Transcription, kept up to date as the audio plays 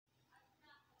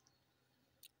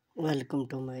Welcome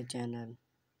to my channel.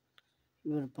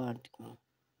 Your Patio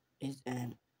is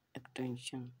an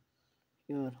extension,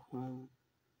 your home,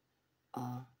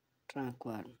 a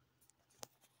tranquil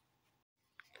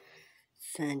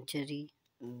sanctuary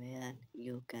where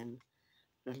you can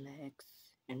relax,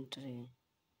 enjoy,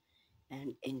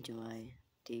 and enjoy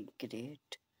the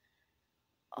great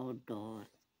outdoor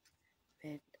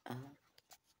with a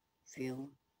few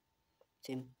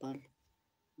simple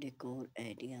decor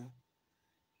idea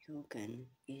you can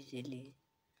easily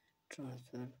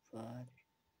transfer for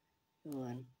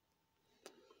your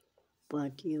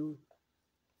patio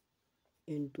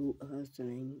into a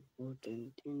stunning hotel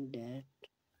in that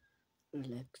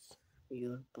relax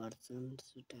your person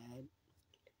style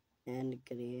and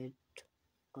create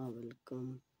a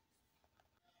welcome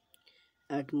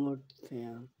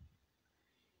atmosphere.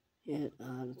 Here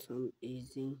are some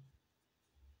easy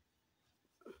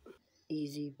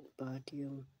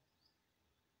patio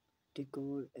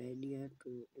decor idea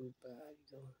to improve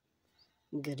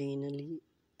your greenery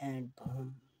and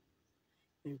home.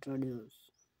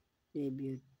 Introduce the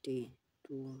beauty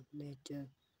to nature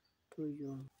to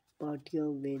your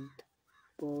patio with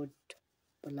pot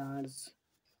plants,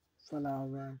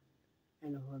 flower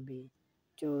and hobby.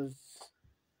 Choose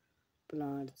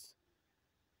plants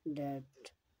that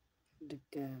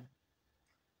decay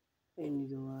in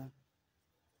your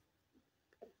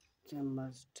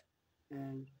must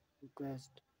and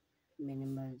request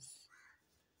minimize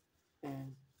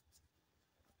and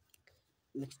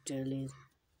mixtures.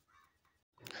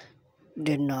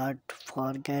 Did not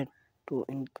forget to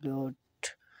include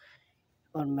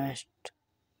or mashed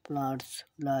plants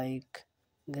like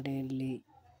really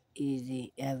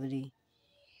easy every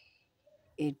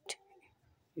it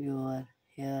your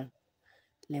hair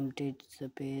limited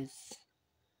space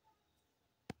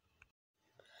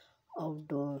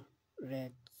outdoor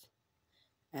racks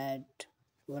add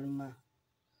warmth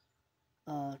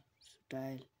or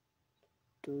style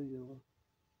to your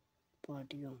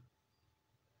patio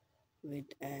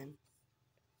with an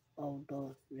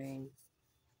outdoor ring.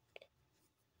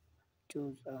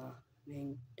 Choose a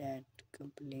ring that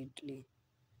completely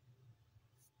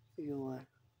your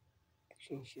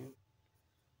extension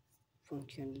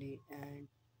functionally and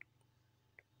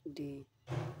the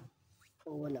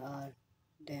oval are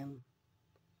them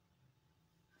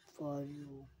for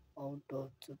you outdoor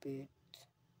space.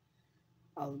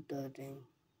 Outdoor ring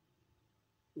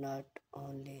not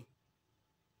only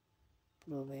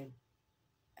provide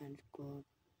and good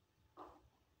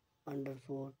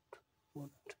underfoot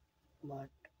foot but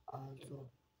also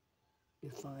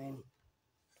define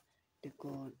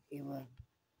decor even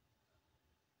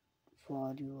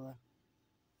for your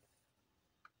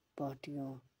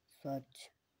patio such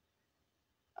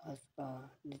as a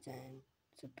design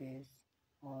space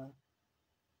or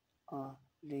a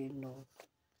real note.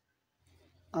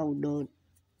 Outdoor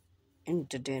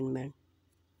entertainment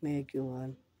make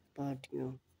your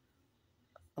patio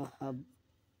a hub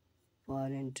for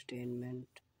entertainment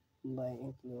by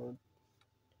include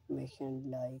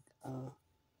mission like a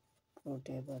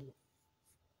portable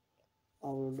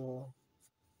outdoor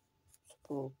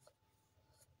spoke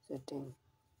setting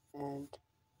and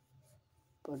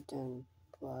potent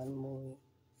for movie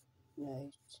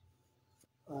nights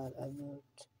for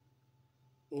abuse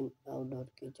in outdoor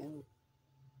kitchen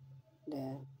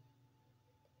then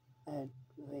at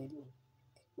will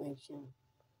expansion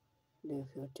the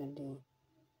future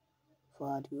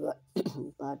for your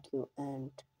patio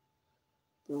and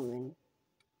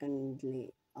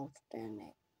permanently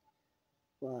outstanding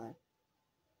for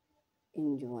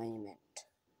enjoyment.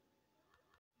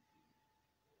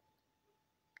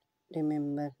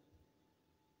 Remember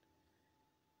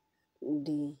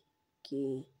the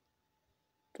key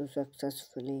to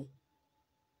successfully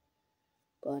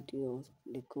patio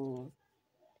decor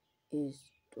is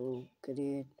to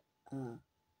create a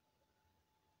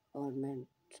ornament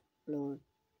plot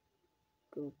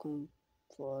to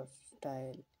comfort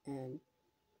style and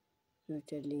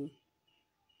usually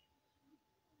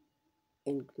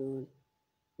include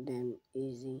them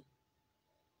easy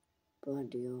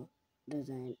patio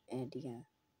design idea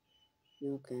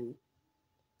you can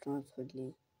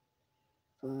transferly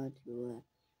for your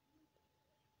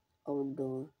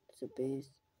outdoor space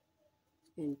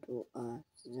into a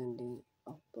seasonally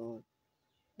outdoor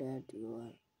that you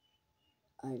are.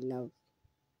 I love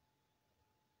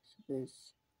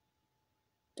space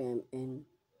time in